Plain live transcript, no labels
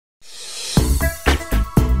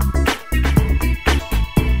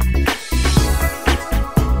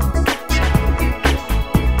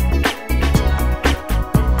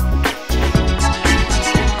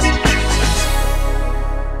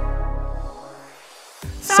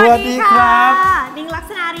สวัสดีครับนิ้งลัก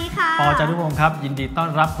ษณาดีค่ะปอจารุพงศ์ครับยินดีต้อน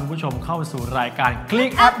รับคุณผู้ชมเข้าสู่รายการคลิ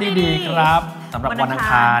กอัพดีๆครับสำหรับวันอัง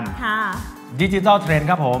คารดิจิทัลเทรนด์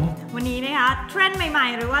ครับผมวันนี้นะคะเทรนด์ใหม่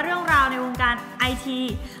ๆหรือว่าเรื่องราวในวงการ IT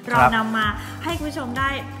เรานำมาให้คุณผู้ชมได้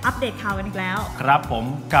อัปเดตข่าวกันอีกแล้วครับผม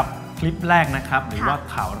กับคลิปแรกนะครับหรือว่า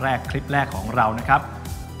ข่าวแรกคลิปแรกของเรานะครับ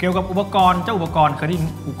เกี่ยวกับอุปกรณ์อุปกรณ์เคยได้ยิน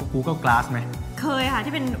Google Glass ไหมเคยค่ะ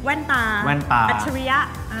ที่เป็นแว่นตาอัจฉริยะ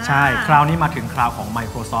ใช่คราวนี้มาถึงคราวของ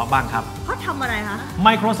Microsoft บ้างครับเขาทำอะไรคะ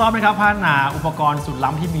Microsoft นะครับพัฒนาอุปกรณ์สุดล้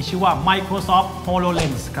ำที่มีชื่อว่า Microsoft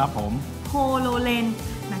Hololens ครับผม Hololens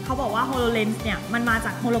เขาบอกว่า Hololens เนี่ยมันมาจ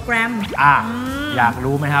ากโฮโลแกรมอยาก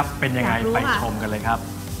รู้ไหมครับเป็นยังไงไปชมกันเลยครับ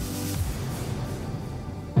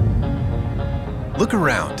Look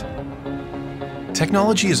around.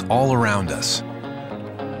 Technology is all around us.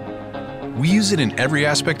 We use it in every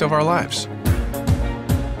aspect of our lives.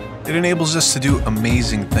 It enables us to do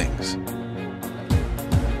amazing things.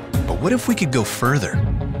 But what if we could go further?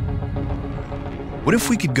 What if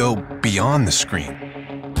we could go beyond the screen?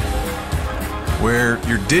 Where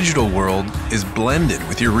your digital world is blended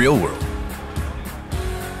with your real world.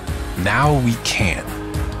 Now we can.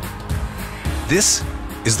 This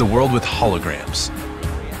is the world with holograms.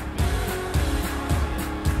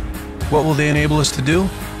 What will they enable us to do?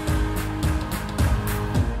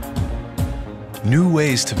 New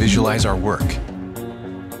ways to visualize our work.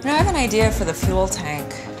 I have an idea for the fuel tank.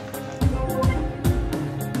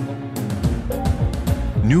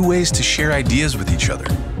 New ways to share ideas with each other.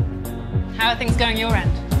 How are things going your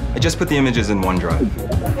end? I just put the images in OneDrive.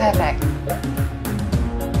 Perfect.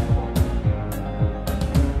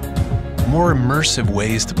 More immersive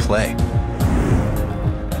ways to play.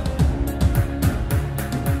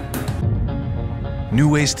 New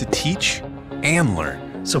ways to teach and learn.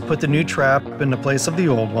 So put the new trap in the place of the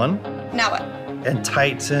old one. Now what? And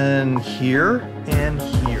tighten here and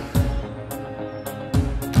here.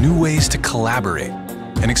 New ways to collaborate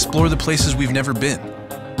and explore the places we've never been.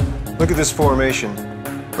 Look at this formation.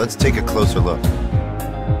 Let's take a closer look.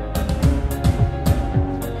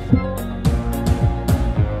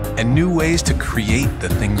 And new ways to create the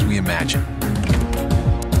things we imagine.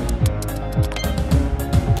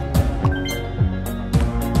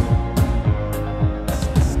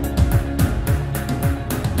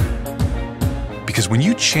 Because when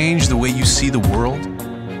you change the way you see the world,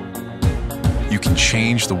 you can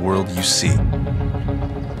change the world you see.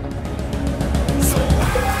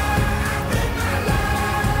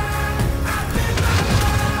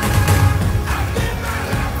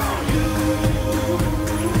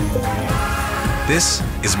 This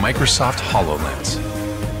is Microsoft Hololens.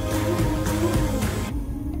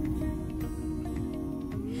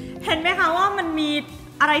 เห็นไหมคะว่ามันมี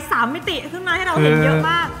อะไร3มิติขึ้นมาให้เราเห็นเยอะ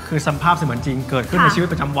มากคือสัมภาพเสมือนจริงเกิดขึ้นในชีวิต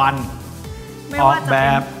ประจำวันออกแบ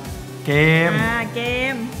บเกม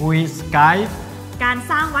คุยสกายการ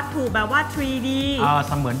สร้างวัตถุแบบว่า 3D เ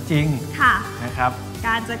สมือนจริงค่ะนะครับก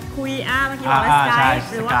ารจะคุยเมื่อกี้บอกว่าสกาย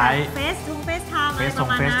หรือว่าเฟซไทม์อะไรประ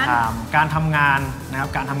มาณนั้นการทำงานนะครับ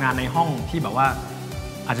การทำงานในห้องที่แบบว่า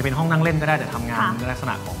อาจจะเป็นห้องนั่งเล่นก็ได้แต่ทำงานในลักษ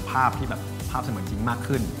ณะของภาพที่แบบภาพเสมือนจริงมาก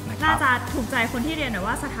ขึ้นนะครับน่าจะถูกใจคนที่เรียนแบบ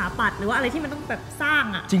ว่าสถาปัตย์หรือว่าอะไรที่มันต้องแบบสร้าง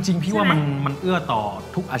จริงๆพี่ว่ามันเอื้อต่อ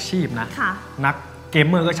ทุกอาชีพนะนักเกม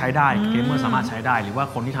เมอร์ก็ใช้ได้เกมเมอร์สามารถใช้ได้หรือว่า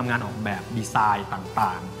คนที่ทำงานออกแบบดีไซน์ต่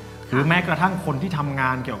างๆหรือแม้กระทั่งคนที่ทำงา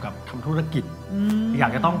นเกี่ยวกับทำธุรกิจอยา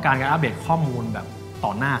กจะต้องการอัปเดตข้อมูลแบบต่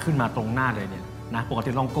อหน้าขึ้นมาตรงหน้าเลยเนี่ยนะปกติ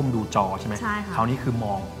ต้องก้มดูจอใช่ไหมคราวนี้คือม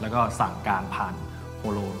องแล้วก็สั่งการผ่าน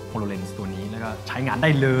Hololens ตัวนี้แล้วก็ใช้งานได้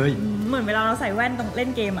เลยเหมือนเวลาเราใส่แว่นตรงเล่น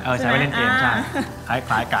เกมใช้แว่นเล่นเกมใช่ค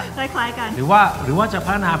ล้ายๆกันหรือว่าจะ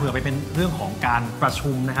พัฒนาเผื่อไปเป็นเรื่องของการประ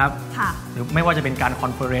ชุมนะครับหรือไม่ว่าจะเป็นการคอ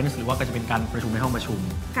นเฟอเรนซ์หรือว่าก็จะเป็นการประชุมในห้องประชุม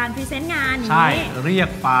การพรีเซนต์งานใช่เรียก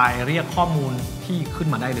ไฟล์เรียกข้อมูลที่ขึ้น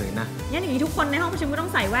มาได้เลยนะอย่างนี้ทุกคนในห้องประชุมก็ต้อ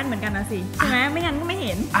งใส่แว่นเหมือนกันนะสิใช่ไหมไม่งั้นก็ไม่เ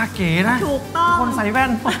ห็นเก๋นะถูกต้องคนใส่แว่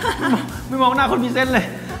นไม่มองหน้าคนพรีเซนต์เลย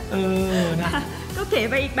นะก็เก๋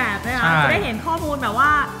ไปอีกแบบนะคะจะได้เห็นข้อมูลแบบว่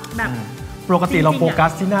าแบบปกติเราโฟกั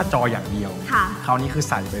สที่หน้าจออย่างเดียวคราวนี้คือ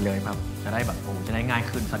ใส่ไปเลยครับจะได้แบบจะได้ง่าย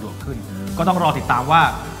ขึ้นสะดวกขึ้นก็ต้องรอติดตามว่า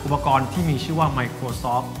อุปกรณ์ที่มีชื่อว่า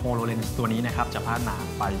Microsoft Hololens ตัวนี้นะครับจะพัฒนา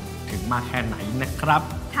ไปถึงมากแค่ไหนนะครับ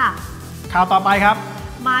ค่ะข่าวต่อไปครับ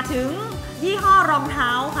มาถึงยี่ห้อรองเท้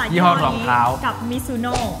าค่ะยี่ห้อรองเท้ากับ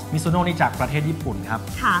Mizuno นี่จากประเทศญี่ปุ่นครับ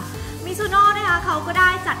ค่ะ Mizuno นะคะเขาก็ได้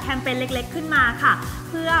จัดแคมเปญเล็กๆขึ้นมาค่ะ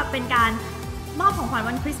เพื่อเป็นการมอบของขวัญ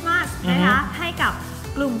วันคริสต์มาสนะคะให้กับ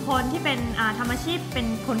กลุ่มคนที่เป็นทำอาชีพเป็น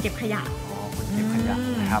คนเก็บขยะคนเก็บขยะ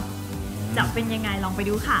นะครับจะเป็นยังไงลองไป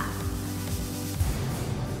ดูค่ะ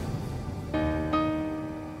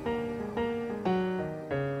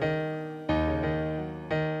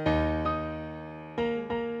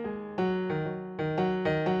ค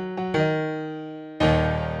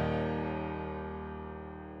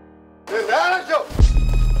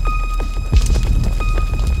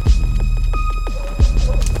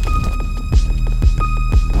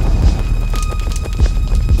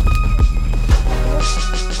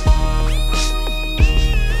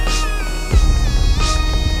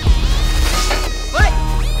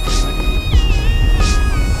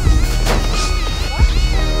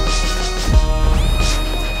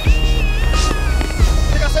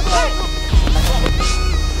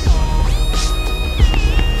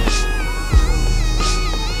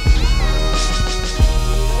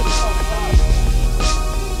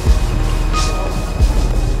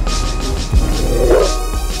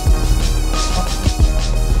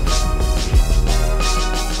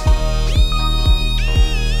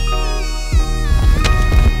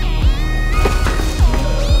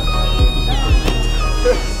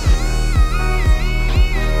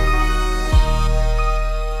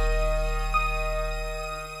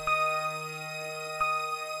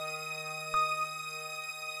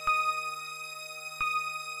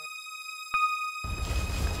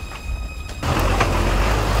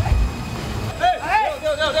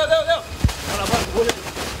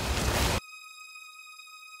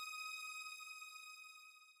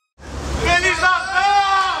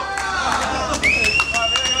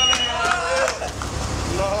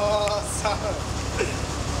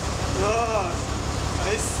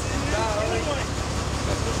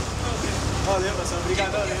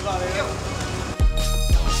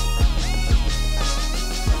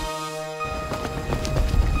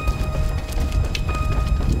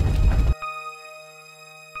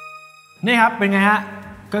นี่ครับเป็นไงฮะ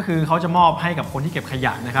ก็คือเขาจะมอบให้กับคนที่เก็บขย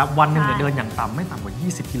ะนะครับวันหนึ่งเดินอย่างต่ำไม่ต่ำกว่า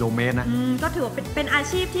20 กิโลเมตรนะก็ถือว่าเป็นอา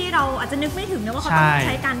ชีพที่เราอาจจะนึกไม่ถึงนะว่าเขาต้องใ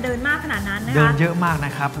ช้การเดินมากขนาดนั้นนะคะเดินเยอะมากน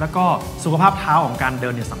ะครับแล้วก็สุขภาพเท้าของการเดิ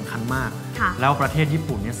นเนี่ยสำคัญมากแล้วประเทศญี่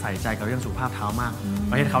ปุ่นเนี่ยใส่ใจกับเรื่องสุขภาพเท้ามาก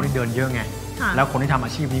ประเทศเขาที่เดินเยอะไงแล้วคนที่ทำอ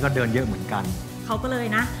าชีพนี้ก็เดินเยอะเหมือนกันเขาก็เลย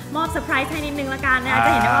นะมอบเซอร์ไพรส์ให้นิดนึงละกันนะจ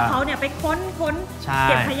ะเห็นได้ว่าเขาเนี่ยไปค้นเ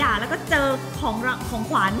ก็บขยะแล้วก็เจอของ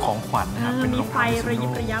ขวัญนะครับเป็นมีไฟระยิ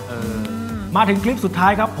บระยับมาถึงคลิปสุดท้า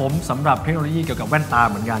ยครับผมสำหรับเทคโนโลยีเกี่ยวกับแว่นตา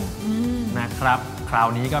เหมือนกันนะครับคราว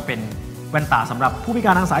นี้ก็เป็นแว่นตาสำหรับผู้พิก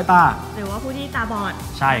ารทางสายตาหรือว่าผู้ที่ตาบอด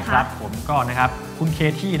ใช่ครับผมก็นะครับคุณเค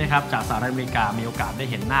ที่นะครับจากสหรัฐอเมริกามีโอกาสได้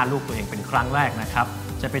เห็นหน้าลูกตัวเองเป็นครั้งแรกนะครับ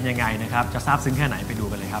จะเป็นยังไงนะครับจะซาบซึ้งแค่ไหนไปดู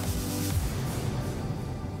กันเลยครับ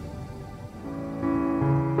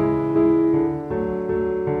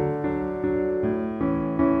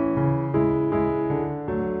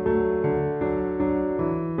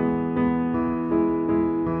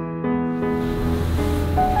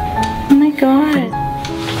God,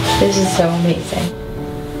 this is so amazing.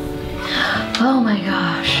 Oh my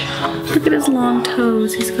gosh. Look at his long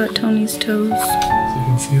toes. He's got Tony's toes. You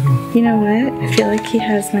can see them. You know what? I feel like he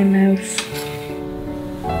has my mouth.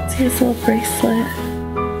 See his little bracelet?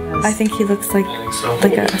 I think he looks like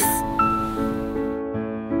us.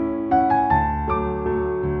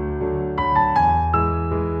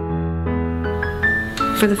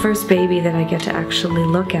 For the first baby that I get to actually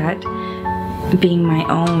look at, being my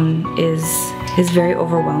own is very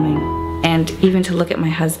overwhelming, and even to look at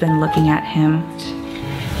my husband looking at him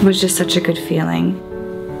was just such a good feeling.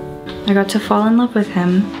 I got to fall in love with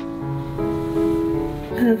him.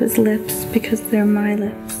 I love his lips because they're my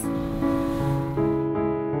lips.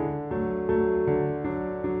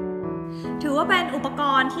 ถือว่าเป็นอุปก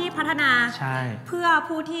รณ์ที่พัฒนาเพื่อ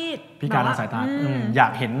ผู้ที่พิการทางสายตาอยา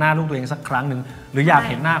กเห็นหน้าลูกตัวเองสักครั้งหนึ่งหรืออยาก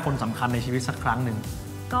เห็นหน้าคนสำคัญในชีวิตสักครั้งหนึ่ง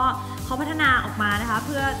ก็เขาพัฒนาออกมานะคะเ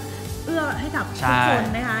พื่อเอื้อให้กับทุกคน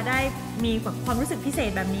นะคะได้มีความรู้สึกพิเศ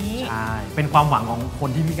ษแบบนี้ใช่เป็นความหวังของคน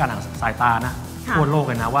ที่พิการทางสายตานะทั่วโลก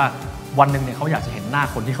เลยนะว่าวันหนึ่งเนี่ยเขาอยากจะเห็นหน้า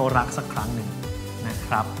คนที่เขารักสักครั้งหนึ่งนะค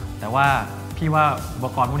รับแต่ว่าพี่ว่าอุป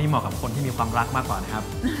กรณ์พวกนี้เหมาะกับคนที่มีความรักมากกว่านะครับ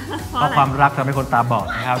เพราะความรักทำให้คนตาบอด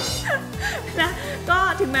นะครับนะก็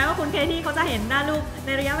ถึงแม้ว่าคุณเคที่เขาจะเห็นหน้าลูกใน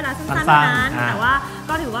ระยะเวลาสั้นๆเท่านั้นแต่ว่า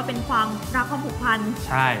ก็ถือว่าเป็นความรักความผูกพัน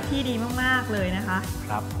ที่ดีมากๆเลยนะคะค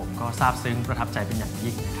รับผมก็ซาบซึ้งประทับใจเป็นอย่าง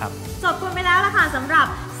ยิ่งนะครับจบกันไปแล้วล่ะค่ะสำหรับ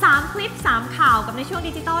3คลิป3ข่าวกับในช่วง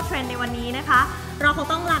ดิจิตอลเทรนด์ในวันนี้นะคะเราคง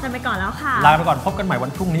ต้องลากันไปก่อนแล้วค่ะลาไปก่อนพบกันใหม่วั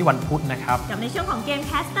นพรุ่งนี้วันพุธนะครับกับในช่วงของเกมแ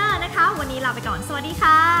คสเตอร์นะคะวันนี้ลาไปก่อนสวัสดี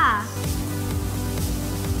ค่ะ